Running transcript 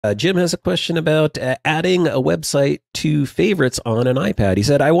Jim has a question about adding a website to favorites on an iPad. He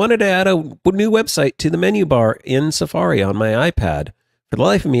said, I wanted to add a new website to the menu bar in Safari on my iPad. For the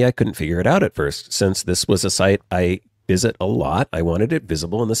life of me, I couldn't figure it out at first. Since this was a site I visit a lot, I wanted it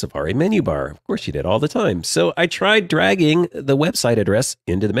visible in the Safari menu bar. Of course, you did all the time. So I tried dragging the website address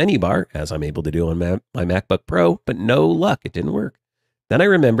into the menu bar, as I'm able to do on my MacBook Pro, but no luck. It didn't work. Then I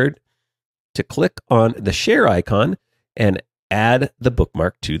remembered to click on the share icon and add the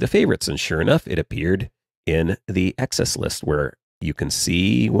bookmark to the favorites. And sure enough, it appeared in the access list where you can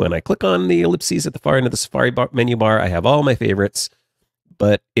see when I click on the ellipses at the far end of the Safari menu bar, I have all my favorites,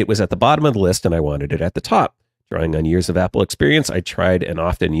 but it was at the bottom of the list and I wanted it at the top. Drawing on years of Apple experience, I tried an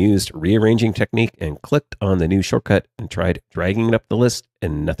often used rearranging technique and clicked on the new shortcut and tried dragging it up the list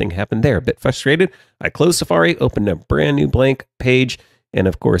and nothing happened there. A bit frustrated, I closed Safari, opened a brand new blank page, and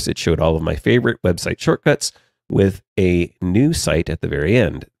of course it showed all of my favorite website shortcuts with a new site at the very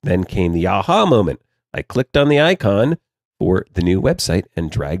end. Then came the aha moment. I clicked on the icon for the new website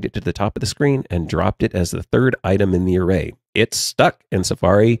and dragged it to the top of the screen and dropped it as the third item in the array. It's stuck in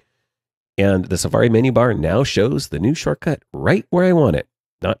Safari, and the Safari menu bar now shows the new shortcut right where I want it.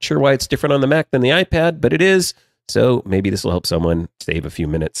 Not sure why it's different on the Mac than the iPad, but it is. So maybe this will help someone save a few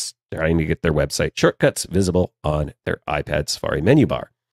minutes trying to get their website shortcuts visible on their iPad Safari menu bar.